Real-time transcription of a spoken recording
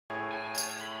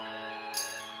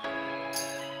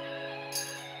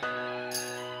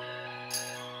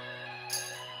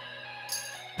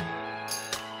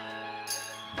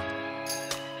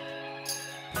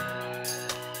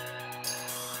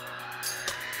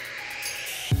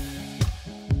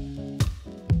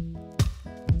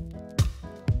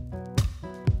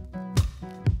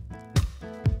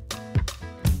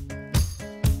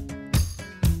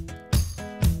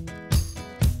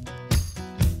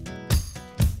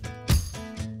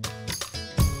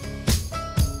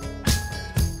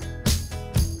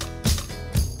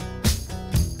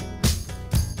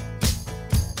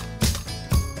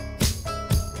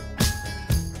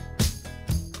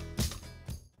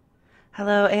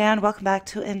Hello and welcome back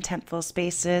to Intentful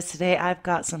Spaces. Today I've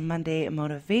got some Monday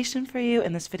motivation for you,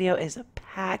 and this video is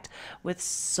packed with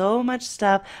so much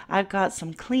stuff. I've got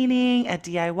some cleaning, a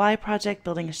DIY project,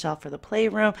 building a shelf for the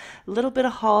playroom, a little bit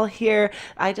of haul here.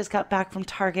 I just got back from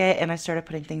Target and I started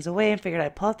putting things away and figured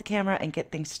I'd pull out the camera and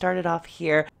get things started off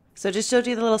here. So just showed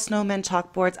you the little snowman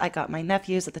chalkboards. I got my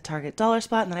nephews at the Target dollar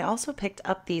spot, and then I also picked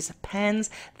up these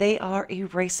pens. They are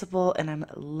erasable and I'm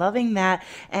loving that.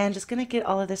 And just gonna get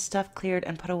all of this stuff cleared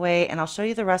and put away, and I'll show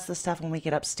you the rest of the stuff when we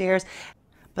get upstairs.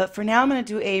 But for now, I'm going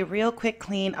to do a real quick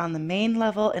clean on the main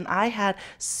level, and I had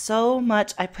so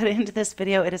much I put into this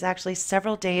video. It is actually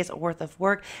several days worth of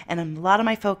work, and a lot of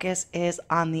my focus is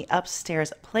on the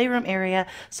upstairs playroom area.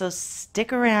 So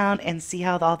stick around and see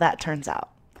how all that turns out.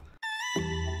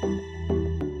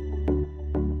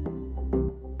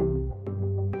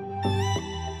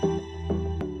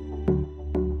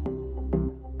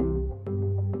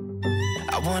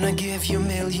 I wanna give you a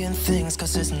million things,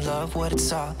 'cause isn't love what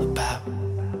it's all about?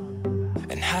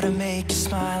 And how to make you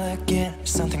smile again is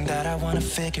something that I wanna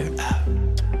figure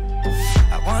out.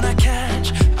 I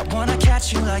wanna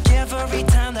catch you like every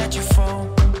time that you fall.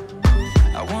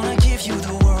 I wanna give you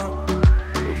the world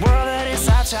that is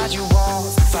outside your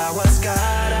walls. If I was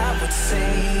God, I would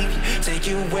save you, take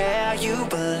you where you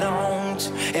belonged.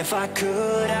 If I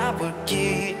could, I would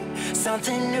give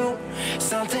something new,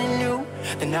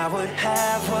 then I would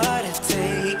have what it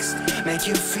takes, make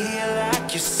you feel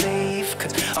like you're safe.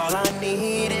 'Cause all I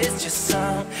need is just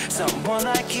someone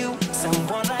like you,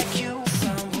 someone like you,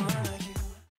 someone like you.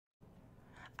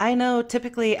 I know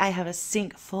typically I have a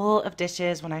sink full of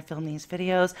dishes when I film these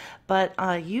videos, but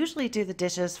I usually do the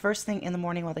dishes first thing in the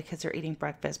morning while the kids are eating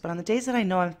breakfast. But on the days that I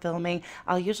know I'm filming,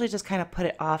 I'll usually just kind of put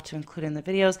it off to include in the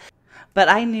videos. But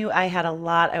I knew I had a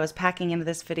lot I was packing into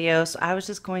this video, so I was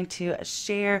just going to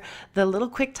share the little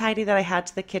quick tidy that I had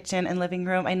to the kitchen and living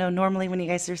room. I know normally when you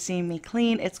guys are seeing me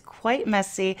clean, it's quite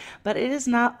messy, but it is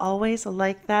not always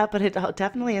like that, but it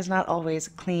definitely is not always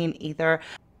clean either.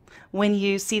 When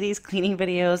you see these cleaning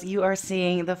videos, you are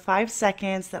seeing the 5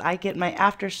 seconds that I get my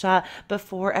after shot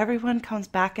before everyone comes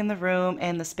back in the room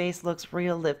and the space looks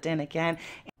real lived in again.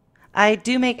 I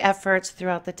do make efforts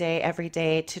throughout the day, every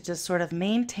day, to just sort of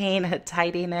maintain a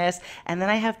tidiness. And then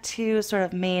I have two sort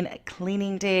of main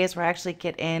cleaning days where I actually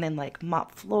get in and like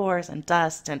mop floors and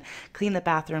dust and clean the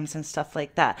bathrooms and stuff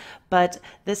like that. But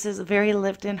this is a very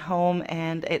lived in home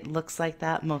and it looks like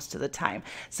that most of the time.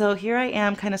 So here I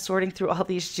am kind of sorting through all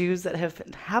these shoes that have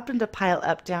happened to pile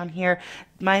up down here.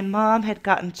 My mom had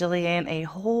gotten Jillian a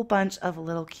whole bunch of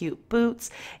little cute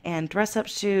boots and dress up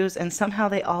shoes, and somehow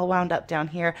they all wound up down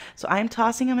here. So I'm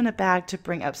tossing them in a bag to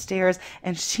bring upstairs,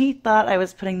 and she thought I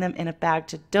was putting them in a bag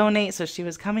to donate, so she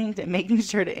was coming to making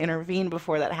sure to intervene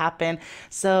before that happened.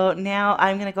 So now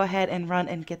I'm going to go ahead and run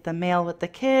and get the mail with the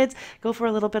kids, go for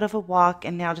a little bit of a walk,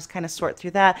 and now just kind of sort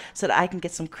through that so that I can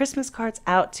get some Christmas cards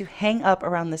out to hang up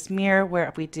around this mirror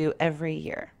where we do every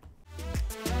year.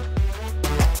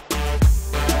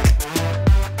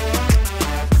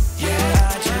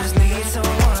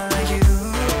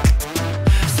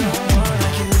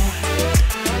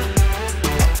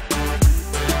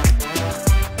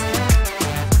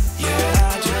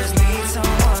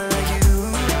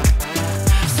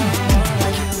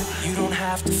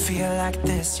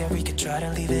 Yeah, we could try to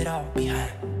leave it all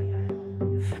behind,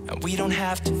 and we don't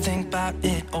have to think about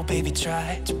it. Oh baby,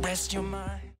 try to rest your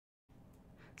mind.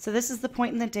 So this is the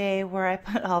point in the day where I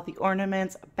put all the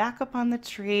ornaments back up on the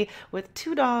tree with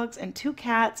 2 dogs and 2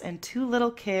 cats and 2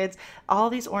 little kids. All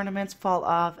these ornaments fall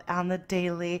off on the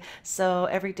daily. So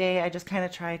every day I just kind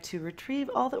of try to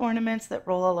retrieve all the ornaments that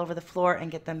roll all over the floor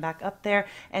and get them back up there,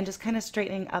 and just kind of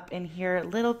straightening up in here a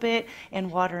little bit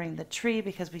and watering the tree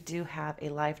because we do have a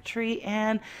live tree.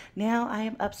 And now I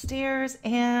am upstairs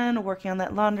and working on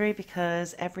that laundry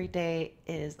because every day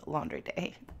is laundry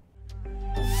day.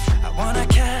 I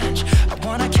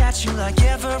wanna catch you like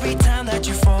every time that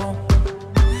you fall.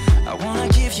 I wanna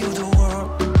give you the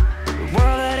world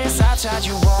that is outside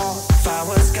your wall. If I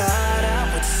was God,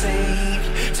 I would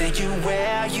save you, take you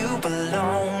where you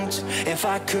belonged. If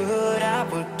I could, I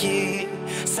would give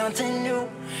something new,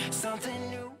 something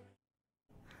new.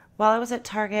 While I was at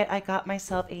Target, I got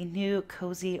myself a new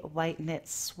cozy white knit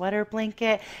sweater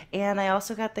blanket, and I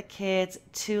also got the kids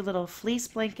 2 little fleece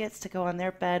blankets to go on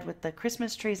their bed with the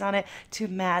Christmas trees on it to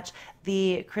match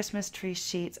the Christmas tree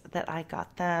sheets that I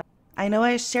got them. I know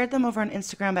I shared them over on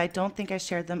Instagram, but I don't think I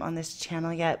shared them on this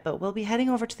channel yet, but we'll be heading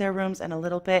over to their rooms in a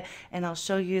little bit, and I'll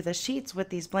show you the sheets with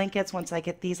these blankets once I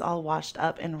get these all washed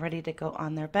up and ready to go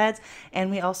on their beds. And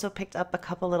we also picked up a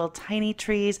couple little tiny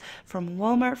trees from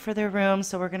Walmart for their rooms,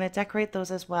 so we're going to decorate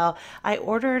those as well. I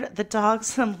ordered the dogs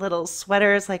some little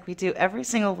sweaters like we do every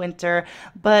single winter,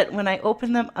 but when I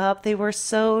opened them up, they were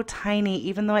so tiny,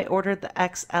 even though I ordered the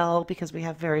XL because we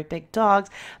have very big dogs.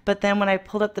 But then when I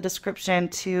pulled up the description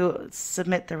to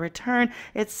submit the return,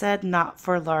 it said not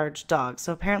for large dogs.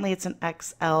 So apparently it's an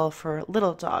XL for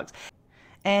little dogs.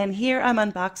 And here I'm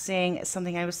unboxing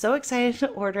something I was so excited to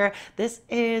order. This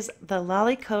is the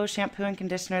Lolico shampoo and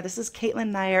conditioner. This is Caitlin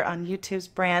Nair on YouTube's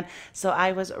brand. So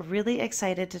I was really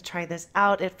excited to try this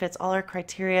out. It fits all our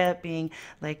criteria, being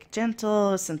like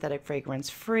gentle, synthetic fragrance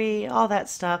free, all that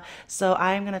stuff. So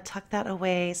I'm going to tuck that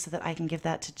away so that I can give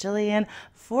that to Jillian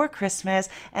for Christmas.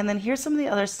 And then here's some of the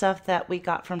other stuff that we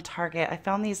got from Target. I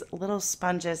found these little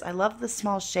sponges. I love the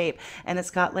small shape, and it's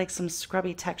got like some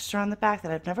scrubby texture on the back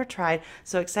that I've never tried.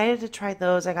 So excited to try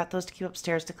those. I got those to keep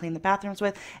upstairs to clean the bathrooms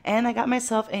with. And I got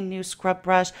myself a new scrub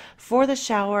brush for the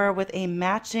shower with a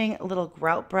matching little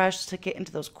grout brush to get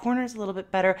into those corners a little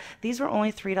bit better. These were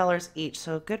only $3 each,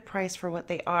 so a good price for what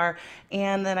they are.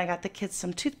 And then I got the kids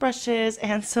some toothbrushes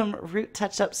and some root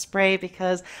touch-up spray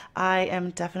because I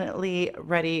am definitely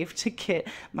ready to get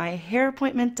my hair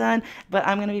appointment done, but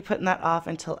I'm going to be putting that off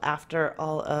until after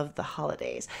all of the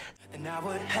holidays. And I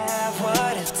would have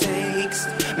what it takes,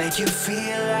 make you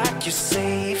feel like you're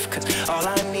safe, 'cause all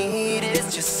I need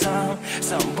is just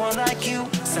someone like you,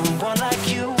 someone like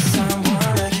you,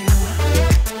 someone like you.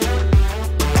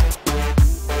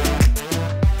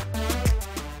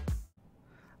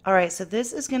 All right, so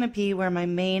this is going to be where my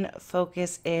main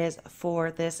focus is for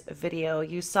this video.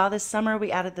 You saw this summer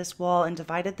we added this wall and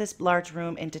divided this large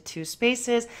room into 2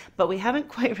 spaces, but we haven't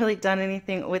quite really done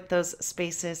anything with those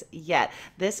spaces yet.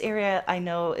 This area I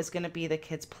know is going to be the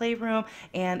kids' playroom,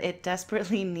 and it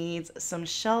desperately needs some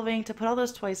shelving to put all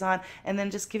those toys on, and then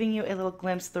just giving you a little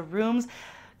glimpse. The rooms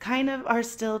kind of are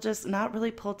still just not really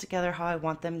pulled together how I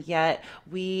want them yet.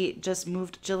 We just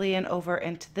moved Jillian over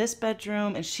into this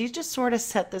bedroom, and she just sort of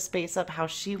set the space up how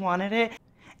she wanted it.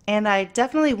 And I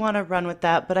definitely want to run with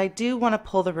that, but I do want to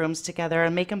pull the rooms together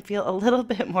and make them feel a little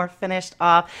bit more finished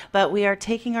off. But we are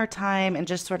taking our time and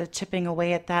just sort of chipping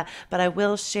away at that. But I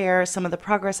will share some of the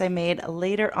progress I made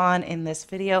later on in this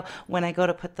video when I go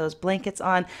to put those blankets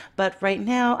on. But right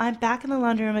now I'm back in the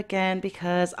laundry room again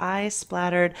because I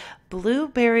splattered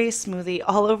blueberry smoothie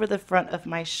all over the front of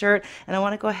my shirt. And I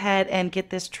want to go ahead and get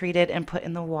this treated and put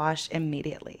in the wash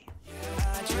immediately.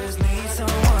 I just need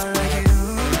someone like you.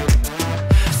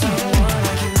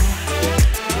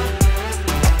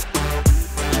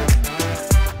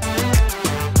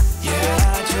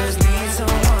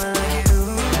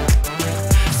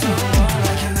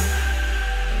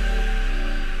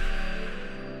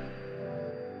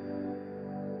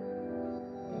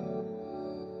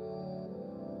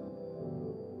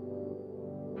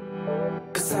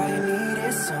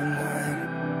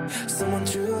 Someone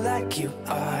true like you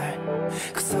are,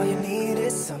 'cause all you need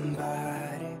is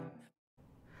somebody.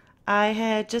 I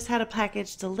had just had a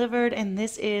package delivered, and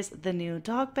this is the new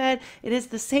dog bed. It is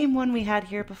the same one we had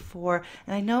here before,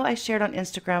 and I know I shared on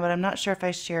Instagram, but I'm not sure if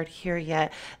I shared here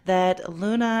yet, that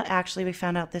Luna, actually we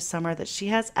found out this summer that she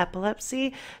has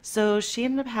epilepsy, so she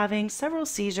ended up having several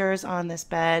seizures on this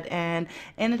bed and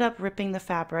ended up ripping the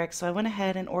fabric. So I went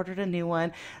ahead and ordered a new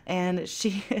one, and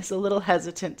she is a little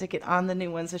hesitant to get on the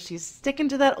new one, so she's sticking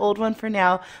to that old one for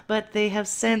now, but they have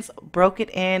since broke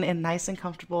it in and nice and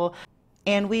comfortable.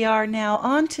 And we are now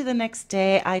on to the next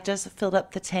day. I just filled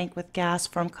up the tank with gas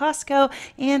from Costco,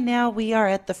 and now we are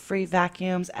at the free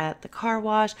vacuums at the car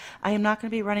wash. I am not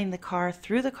going to be running the car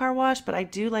through the car wash, but I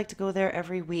do like to go there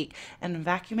every week and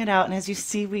vacuum it out. And as you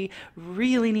see, we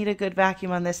really need a good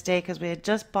vacuum on this day because we had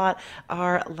just bought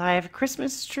our live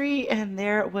Christmas tree, and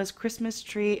there was Christmas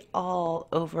tree all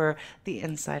over the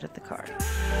inside of the car.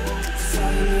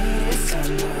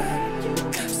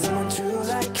 Someone true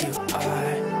like you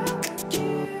are.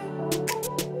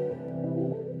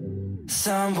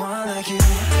 Someone like you.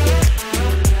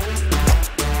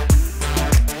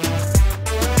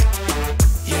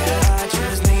 Yeah, I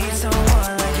just need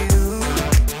someone like you.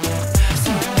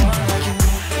 Someone like you.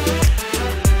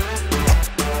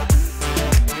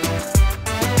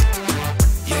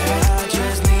 Yeah, I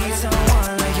just need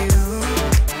someone like you.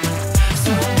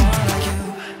 Someone like you.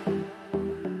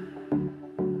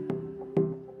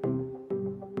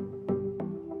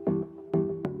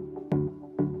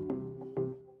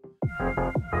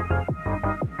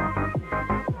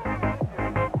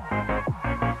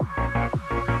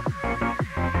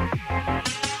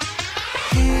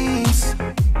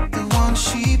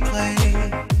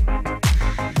 replay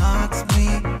knocks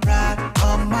me right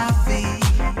on my feet,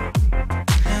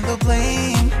 and the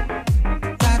blame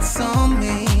that's on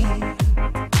me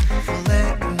for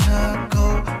letting her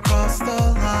go across the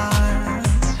line.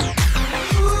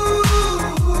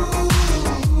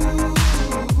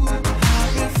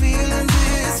 I've been feeling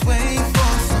this way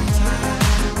for some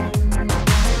time.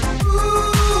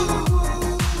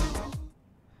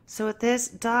 So with this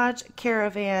Dodge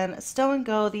Caravan Stow and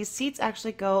Go, these seats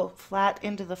actually go flat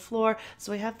into the floor.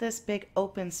 So we have this big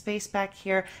open space back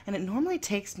here, and it normally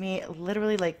takes me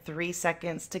literally like 3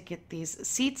 seconds to get these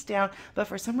seats down, but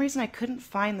for some reason I couldn't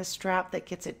find the strap that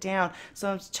gets it down. So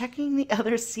I was checking the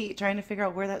other seat, trying to figure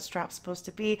out where that strap's supposed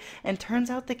to be, and turns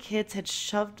out the kids had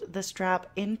shoved the strap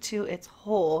into its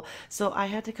hole. So I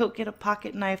had to go get a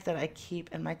pocket knife that I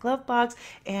keep in my glove box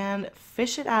and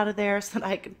fish it out of there so that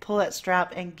I could pull that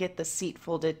strap and get the seat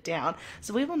folded down.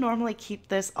 So we will normally keep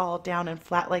this all down and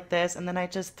flat like this, and then I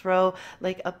just throw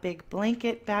like a big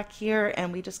blanket back here,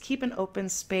 and we just keep an open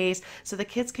space so the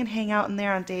kids can hang out in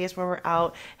there on days where we're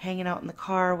out hanging out in the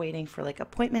car waiting for like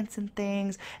appointments and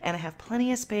things. And I have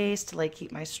plenty of space to like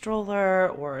keep my stroller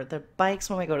or the bikes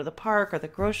when we go to the park or the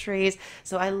groceries.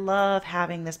 So I love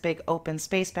having this big open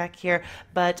space back here.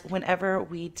 But whenever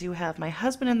we do have my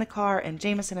husband in the car and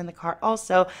Jameson in the car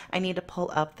also, I need to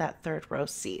pull up that third row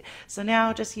seat. So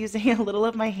now just using a little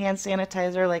of my hand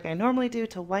sanitizer like I normally do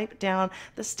to wipe down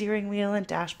the steering wheel and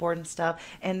dashboard and stuff.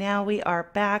 And now we are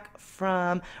back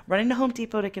from running to Home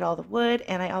Depot to get all the wood,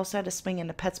 and I also had to swing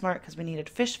into PetSmart because we needed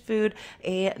fish food,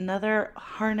 another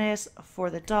harness for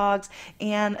the dogs,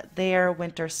 and their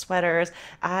winter sweaters.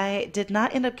 I did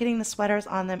not end up getting the sweaters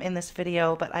on them in this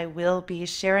video, but I will be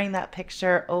sharing that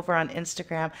picture over on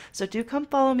Instagram. So do come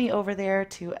follow me over there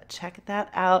to check that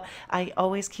out. I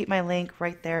always keep my link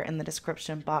right there in the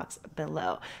description box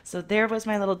below. So there was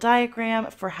my little diagram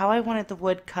for how I wanted the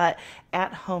wood cut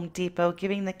at Home Depot,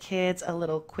 giving the kids a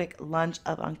little quick lunch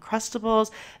of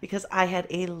Uncrustables because I had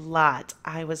a lot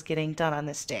I was getting done on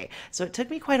this day. So it took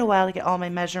me quite a while to get all my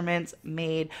measurements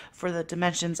made for the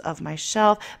dimensions of my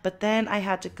shelf, but then I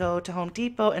had to go to Home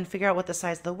Depot and figure out what the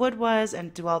size of the wood was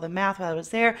and do all the math while I was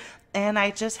there. And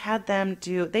I just had them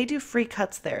they do free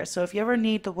cuts there. So if you ever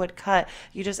need the wood cut,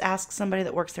 you just ask somebody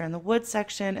that works there in the wood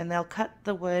section and they'll cut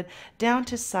the wood down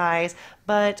to size.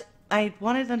 But I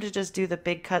wanted them to just do the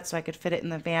big cuts so I could fit it in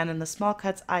the van, and the small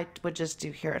cuts I would just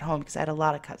do here at home because I had a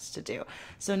lot of cuts to do.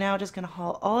 So now I'm just going to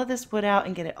haul all of this wood out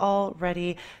and get it all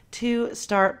ready to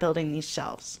start building these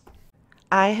shelves.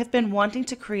 I have been wanting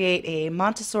to create a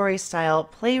Montessori style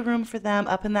playroom for them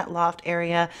up in that loft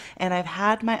area, and I've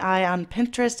had my eye on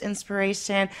Pinterest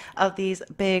inspiration of these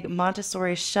big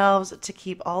Montessori shelves to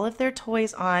keep all of their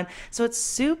toys on. So it's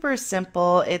super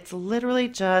simple. It's literally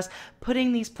just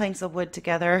putting these planks of wood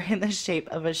together in the shape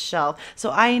of a shelf.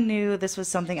 So I knew this was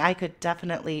something I could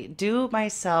definitely do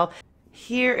myself.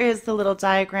 Here is the little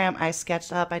diagram I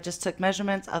sketched up. I just took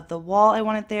measurements of the wall I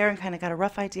wanted there and kind of got a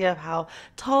rough idea of how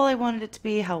tall I wanted it to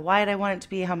be, how wide I wanted it to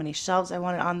be, how many shelves I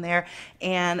wanted on there.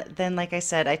 And then, like I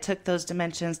said, I took those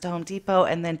dimensions to Home Depot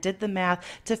and then did the math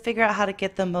to figure out how to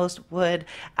get the most wood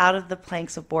out of the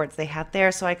planks of boards they had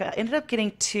there. So I ended up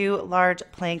getting 2 large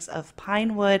planks of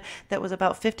pine wood that was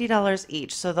about $50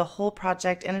 each. So the whole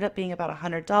project ended up being about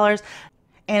 $100.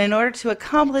 And in order to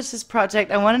accomplish this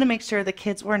project, I wanted to make sure the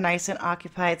kids were nice and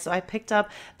occupied. So I picked up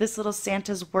this little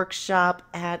Santa's workshop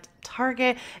at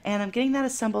Target, and I'm getting that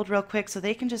assembled real quick so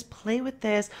they can just play with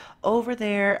this over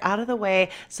there out of the way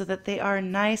so that they are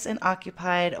nice and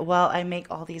occupied while I make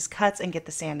all these cuts and get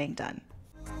the sanding done.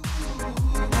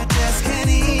 I just can't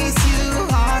ease you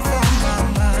off of my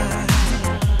mind.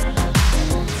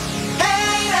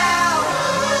 Hey now,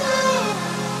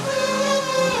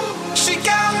 she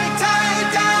got me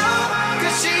tied down,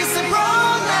 'cause she's a pro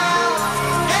now.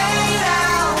 Hey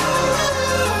now,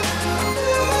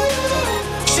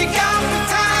 she got me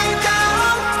tied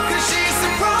down, 'cause she's a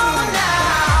pro now.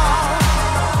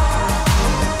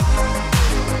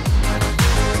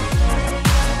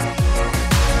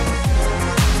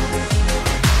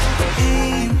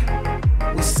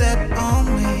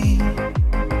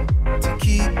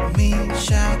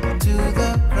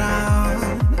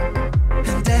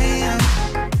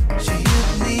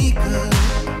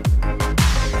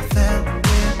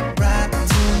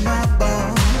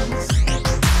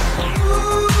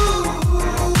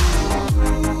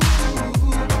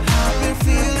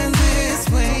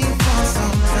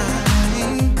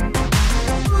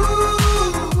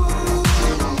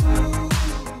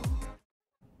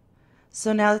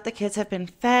 So now that the kids have been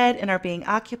fed and are being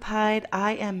occupied,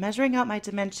 I am measuring out my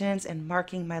dimensions and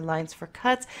marking my lines for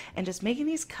cuts and just making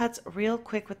these cuts real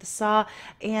quick with the saw.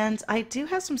 And I do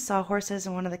have some sawhorses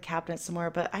in one of the cabinets somewhere,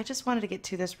 but I just wanted to get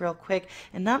to this real quick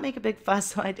and not make a big fuss,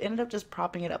 so I ended up just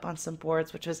propping it up on some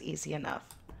boards, which was easy enough.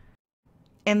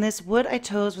 And this wood I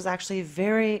chose was actually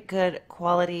very good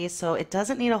quality, so it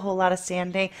doesn't need a whole lot of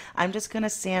sanding. I'm just going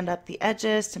to sand up the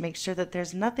edges to make sure that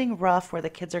there's nothing rough where the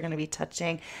kids are going to be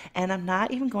touching. And I'm not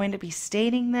even going to be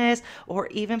staining this or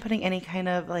even putting any kind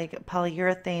of like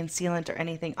polyurethane sealant or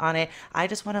anything on it. I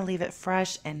just want to leave it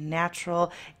fresh and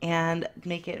natural and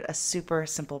make it a super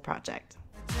simple project.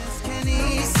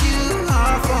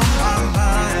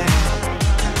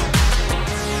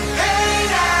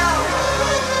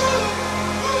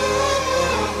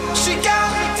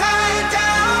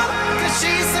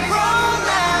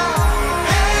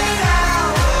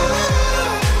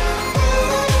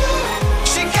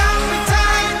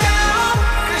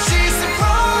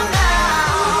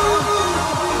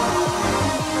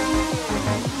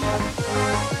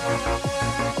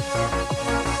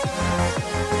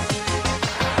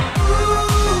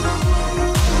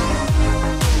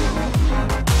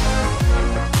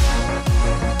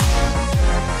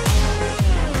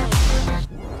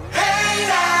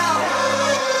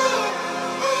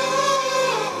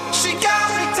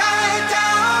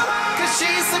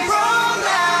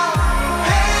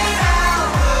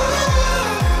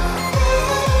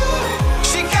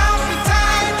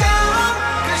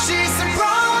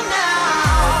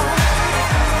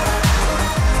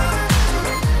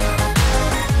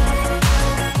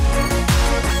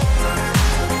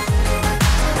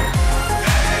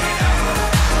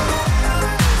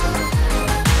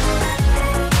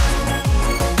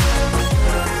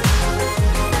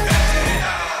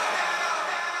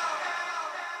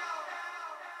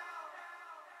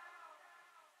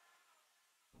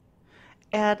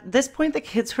 At this point, the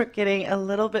kids were getting a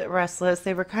little bit restless.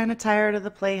 They were kind of tired of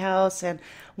the playhouse and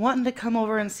wanting to come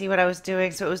over and see what I was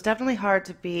doing. So it was definitely hard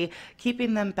to be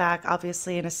keeping them back,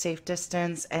 obviously, in a safe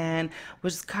distance, and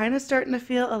was kind of starting to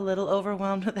feel a little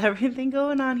overwhelmed with everything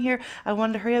going on here. I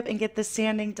wanted to hurry up and get the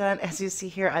sanding done. As you see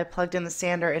here, I plugged in the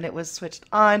sander and it was switched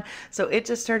on. So it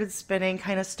just started spinning,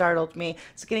 kind of startled me.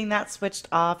 So getting that switched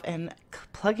off and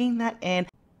plugging that in.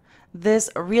 This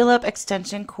reel up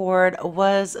extension cord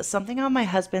was something on my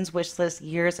husband's wish list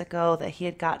years ago that he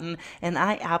had gotten, and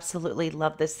I absolutely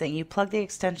love this thing. You plug the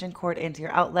extension cord into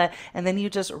your outlet and then you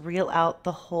just reel out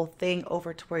the whole thing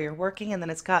over to where you're working, and then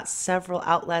it's got several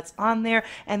outlets on there,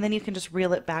 and then you can just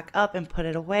reel it back up and put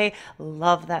it away.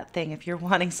 Love that thing. If you're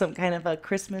wanting some kind of a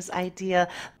Christmas idea,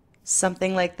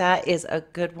 something like that is a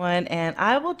good one, and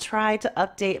I will try to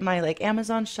update my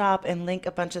Amazon shop and link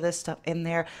a bunch of this stuff in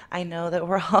there. I know that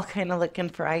we're all kind of looking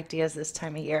for ideas this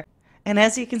time of year. And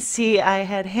as you can see, I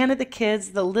had handed the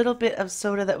kids the little bit of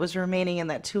soda that was remaining in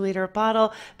that 2-liter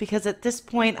bottle, because at this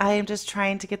point I am just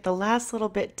trying to get the last little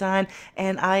bit done,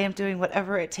 and I am doing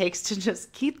whatever it takes to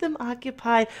just keep them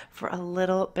occupied for a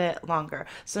little bit longer.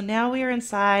 So now we are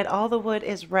inside. All the wood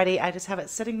is ready. I just have it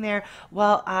sitting there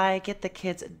while I get the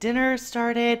kids' dinner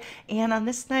started. And on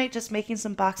this night, just making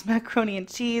some boxed macaroni and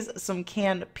cheese, some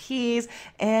canned peas,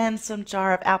 and some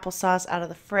jar of applesauce out of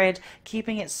the fridge,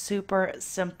 keeping it super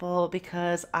simple,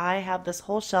 because I have this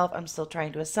whole shelf I'm still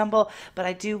trying to assemble, but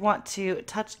I do want to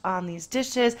touch on these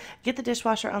dishes, get the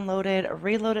dishwasher unloaded,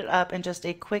 reload it up, and just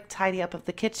a quick tidy up of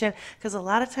the kitchen, because a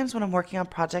lot of times when I'm working on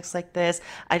projects like this,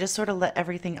 I just sort of let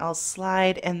everything else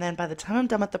slide, and then by the time I'm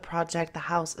done with the project, the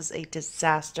house is a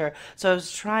disaster. So I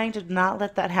was trying to not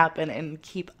let that happen and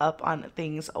keep up on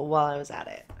things while I was at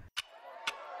it.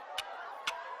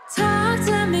 Talk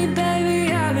to me,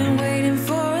 baby, I've been waiting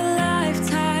for a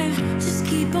lifetime. Just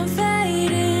keep on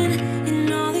fading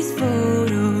in all these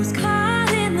photos, caught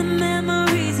in the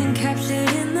memories and captured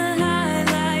in the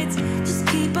highlights. Just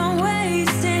keep on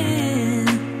wasting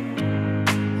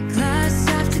glass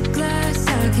after glass.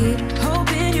 I keep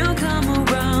hoping you'll come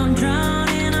around,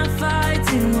 drowning our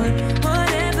fights in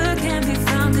whatever can be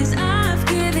found, 'cause I've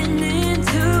given in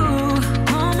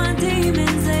to all my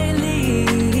demons lately.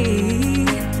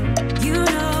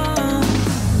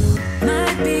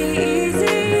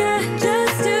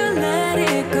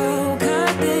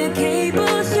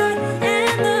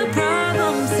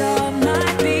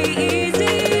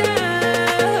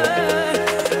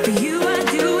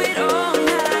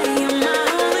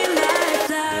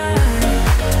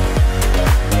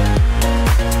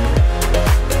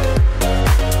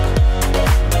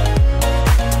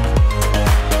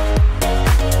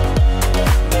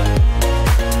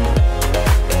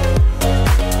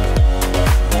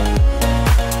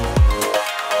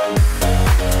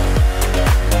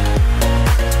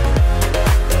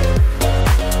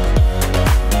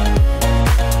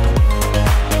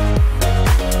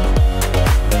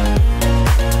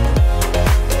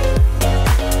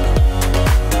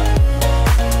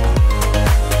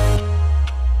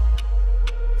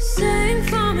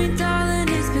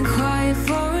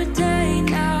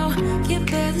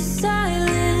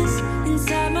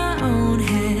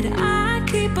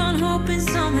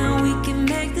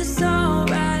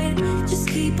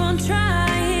 keep on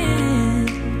trying.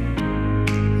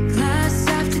 Glass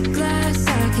after glass,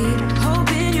 I keep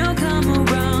hoping you'll come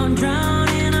around.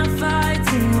 Drowning our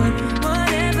fights in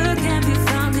whatever can be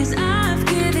found. 'Cause I've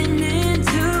given in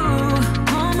to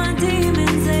all my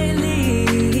demons lately.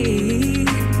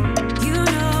 You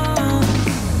know,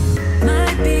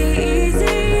 might be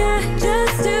easier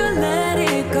just to let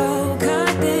it go.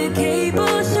 Cut the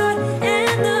cable short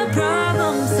and the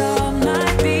problem solved.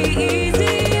 Might be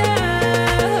easier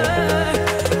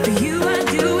for you. I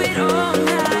do it all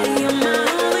night. You're my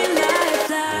only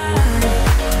lifeline.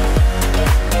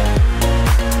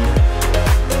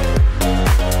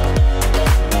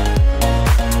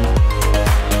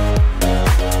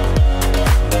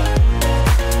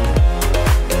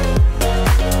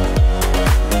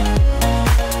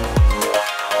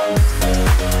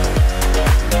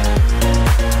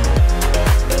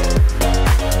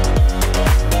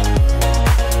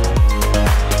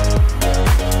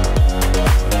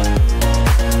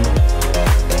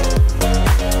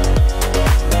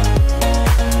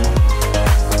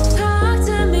 Talk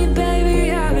to me,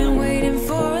 baby. I've been waiting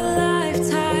for a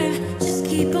lifetime. Just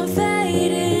keep on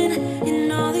fading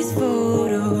in all these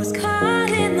photos, caught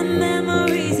in the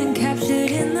memories and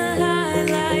captured in the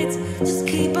highlights. Just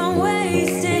keep on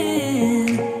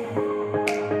wasting.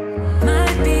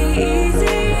 Might be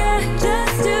easier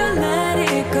just to let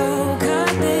it go. Cut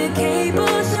the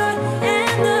cable short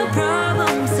and the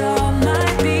problem solved.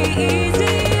 Might be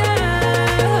easier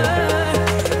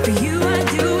for you. I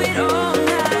do it all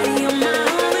night. You're my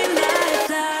only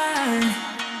lifeline.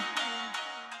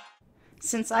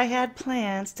 Since I had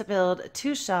plans to build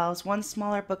two shelves, one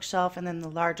smaller bookshelf and then the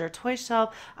larger toy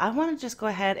shelf, I want to just go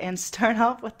ahead and start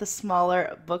off with the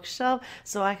smaller bookshelf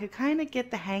so I could kind of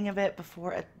get the hang of it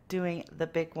before doing the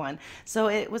big one. So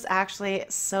it was actually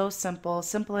so simple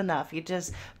enough. You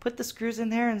just put the screws in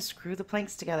there and screw the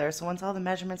planks together. So once all the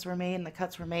measurements were made and the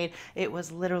cuts were made, it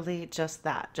was literally just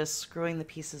that, just screwing the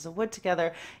pieces of wood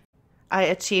together. I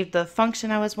achieved the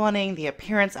function I was wanting, the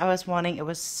appearance I was wanting. It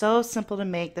was so simple to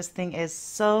make. This thing is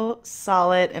so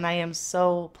solid, and I am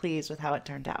so pleased with how it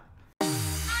turned out.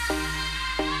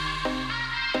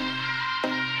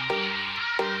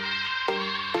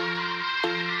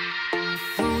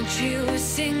 Won't you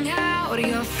sing out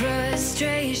your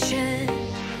frustration?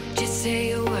 Just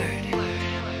say a word.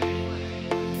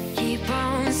 Keep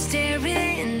on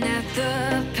staring at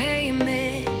the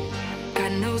pavement.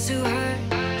 God knows who hurt.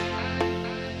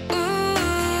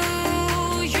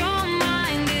 Ooh, your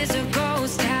mind is a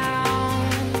ghost town,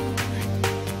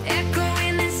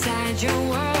 echoing inside your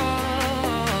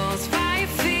walls. 5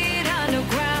 feet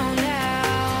underground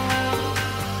now.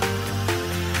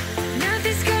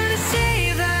 Nothing's gonna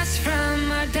save us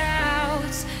from our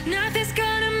doubts. Nothing's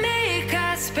gonna make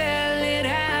us spell it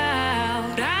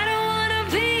out. I don't wanna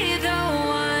be the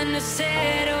one who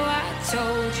said, oh, I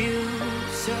told you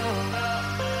so.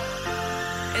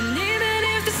 And even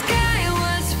if the sky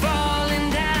was falling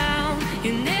down,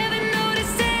 you never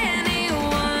noticed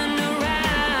anyone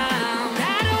around.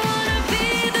 I don't wanna be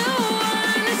the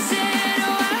one who said,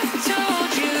 oh, I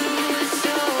told you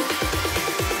so.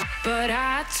 But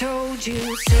I told you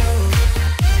so.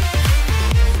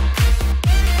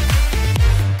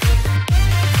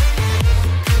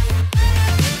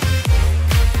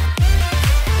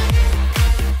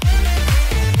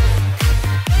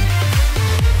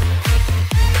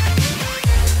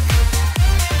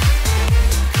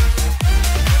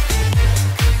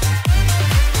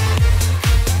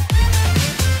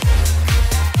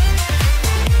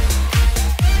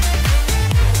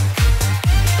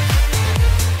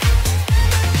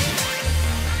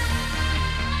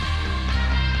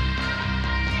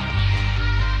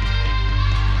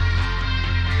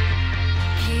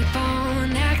 Keep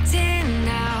on acting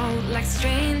out like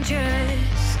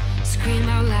strangers. Scream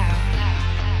out loud.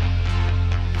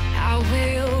 I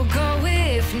will go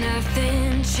if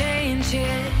nothing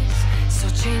changes. So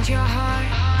change your heart.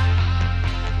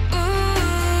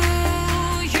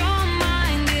 Ooh, your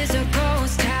mind is a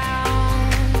ghost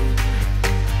town,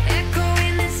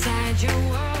 echoing inside your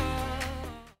wall.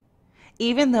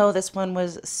 Even though this one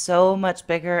was so much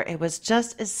bigger, it was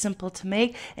just as simple to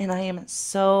make, and I am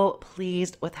so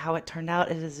pleased with how it turned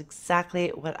out. It is exactly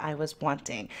what I was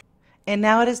wanting. And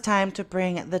now it is time to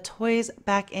bring the toys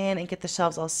back in and get the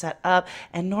shelves all set up.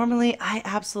 And normally I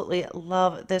absolutely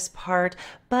love this part,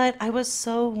 but I was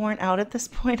so worn out at this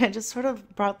point. I just sort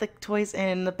of brought the toys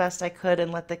in the best I could and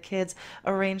let the kids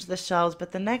arrange the shelves.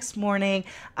 But the next morning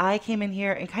I came in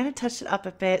here and kind of touched it up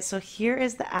a bit. So here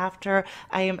is the after.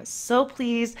 I am so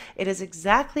pleased. It is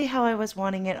exactly how I was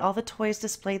wanting it. All the toys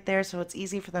displayed there, so it's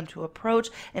easy for them to approach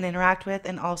and interact with,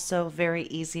 and also very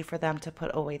easy for them to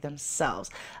put away themselves.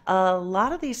 A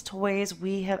lot of these toys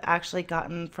we have actually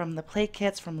gotten from the play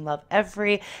kits from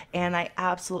LOVEVERY, and I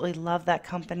absolutely love that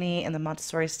company and the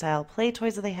Montessori style play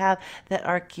toys that they have that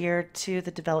are geared to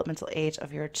the developmental age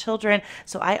of your children.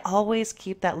 So I always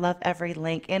keep that LOVEVERY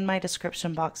link in my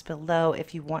description box below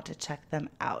if you want to check them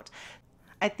out.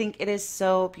 I think it is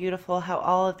so beautiful how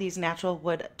all of these natural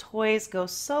wood toys go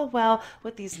so well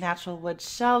with these natural wood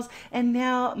shelves. And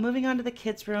now moving on to the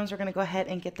kids' rooms, we're going to go ahead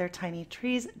and get their tiny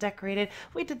trees decorated.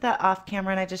 We did that off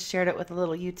camera and I just shared it with a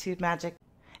little YouTube magic.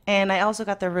 And I also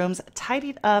got the rooms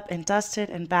tidied up and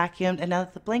dusted and vacuumed. And now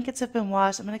that the blankets have been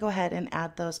washed, I'm going to go ahead and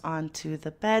add those onto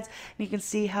the beds. And you can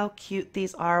see how cute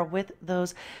these are with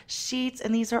those sheets.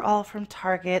 And these are all from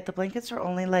Target. The blankets are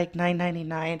only like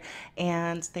 $9.99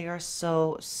 and they are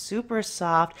so super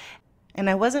soft. And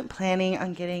I wasn't planning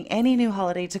on getting any new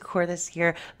holiday decor this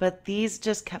year, but these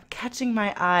just kept catching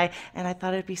my eye, and I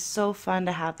thought it'd be so fun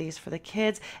to have these for the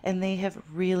kids, and they have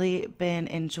really been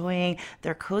enjoying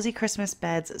their cozy Christmas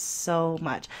beds so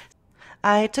much.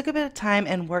 I took a bit of time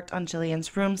and worked on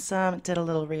Jillian's room some, did a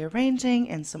little rearranging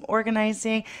and some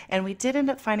organizing, and we did end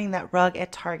up finding that rug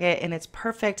at Target, and it's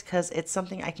perfect because it's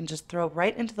something I can just throw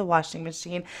right into the washing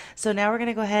machine. So now we're going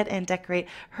to go ahead and decorate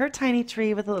her tiny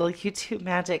tree with a little YouTube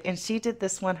magic, and she did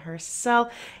this one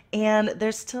herself. And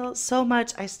there's still so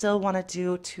much I still want to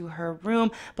do to her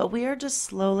room, but we are just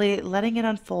slowly letting it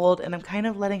unfold, and I'm kind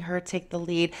of letting her take the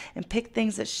lead and pick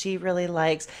things that she really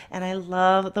likes. And I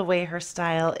love the way her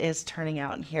style is turning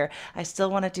out in here. I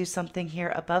still want to do something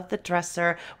here above the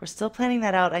dresser. We're still planning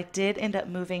that out. I did end up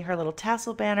moving her little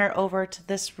tassel banner over to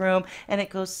this room, and it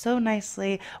goes so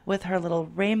nicely with her little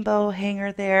rainbow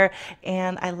hanger there.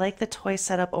 And I like the toy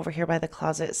setup over here by the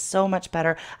closet so much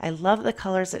better. I love the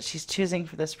colors that she's choosing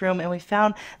for this room, and we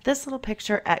found this little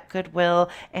picture at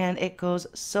Goodwill, and it goes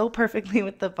so perfectly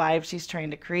with the vibe she's trying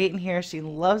to create in here. She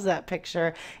loves that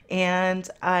picture, and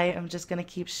I am just going to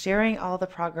keep sharing all the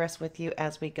progress with you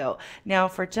as we go. Now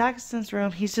for Jackson's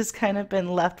room, he's just kind of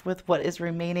been left with what is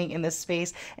remaining in this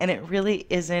space, and it really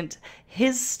isn't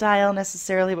his style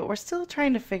necessarily, but we're still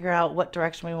trying to figure out what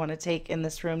direction we want to take in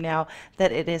this room now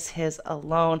that it is his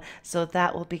alone. So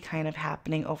that will be kind of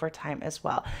happening over time as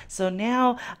well. So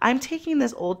now I'm taking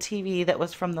this old TV that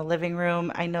was from the living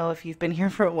room. I know if you've been here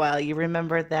for a while, you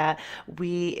remember that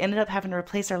we ended up having to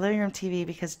replace our living room TV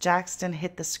because Jackson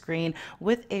hit the screen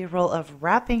with a roll of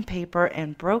wrapping paper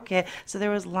and broke it. So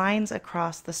there was lines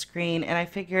across the screen, and I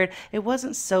figured it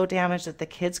wasn't so damaged that the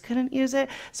kids couldn't use it.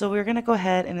 So we were going to go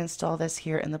ahead and install this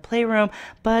here in the playroom.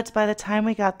 But by the time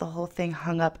we got the whole thing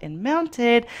hung up and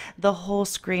mounted, the whole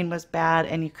screen was bad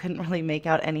and you couldn't really make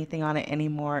out anything on it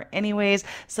anymore anyways.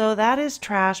 So that is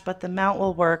trash, but the mount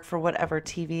will work for whatever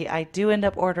TV I do end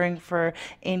up ordering for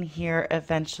in here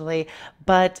eventually,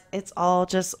 but it's all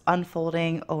just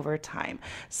unfolding over time.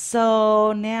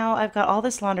 So now I've got all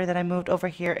this laundry that I moved over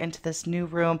here into this new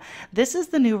room. This is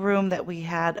the new room that we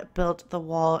had built the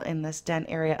wall in this den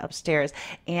area upstairs,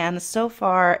 and so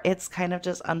far it's kind of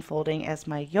just unfolding as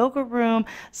my yoga room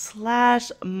slash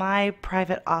my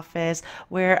private office,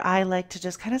 where I like to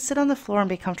just kind of sit on the floor and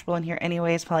be comfortable in here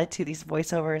anyways while I do these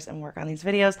voiceovers and work on these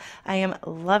videos. I am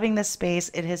loving this space.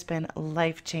 It has been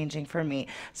life-changing for me.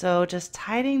 So just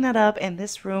tidying that up, and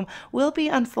this room will be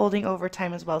unfolding over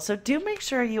time as well. So do make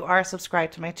sure you are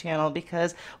subscribed to my channel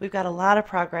because we've got a lot of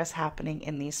progress happening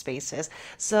in these spaces.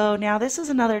 So now this is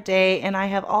another day and I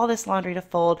have all this laundry to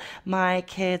fold. My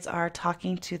kids are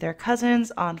talking to their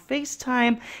cousins on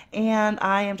FaceTime, and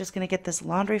I am just going to get this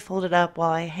laundry folded up while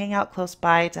I hang out close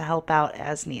by to help out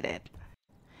as needed.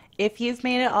 If you've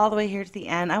made it all the way here to the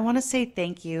end, I want to say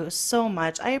thank you so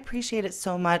much. I appreciate it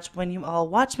so much when you all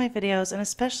watch my videos and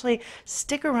especially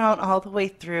stick around all the way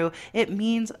through. It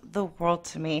means the world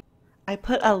to me. I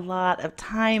put a lot of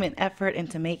time and effort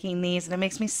into making these, and it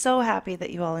makes me so happy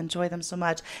that you all enjoy them so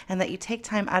much and that you take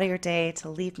time out of your day to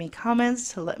leave me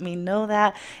comments to let me know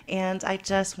that, and I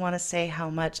just want to say how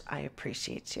much I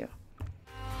appreciate you.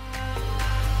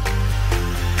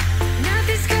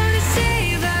 Nothing's gonna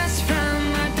save us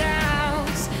from our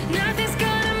doubts. Nothing's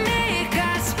gonna make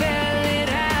us spell it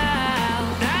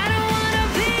out. I don't wanna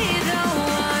be the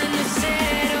one that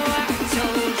said, oh, I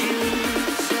told you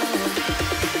so.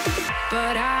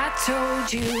 But I told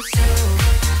told you so.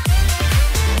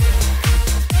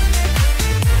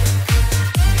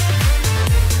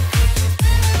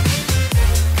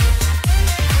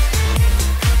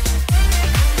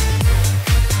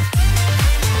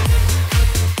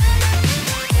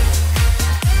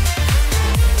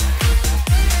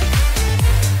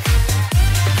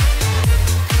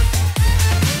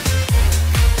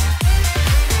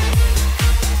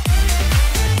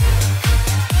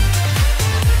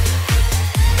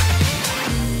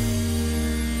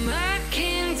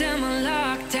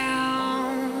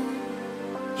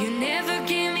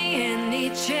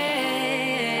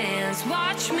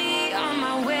 Watch me on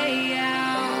my way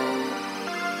out.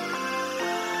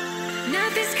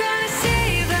 Nothing's gonna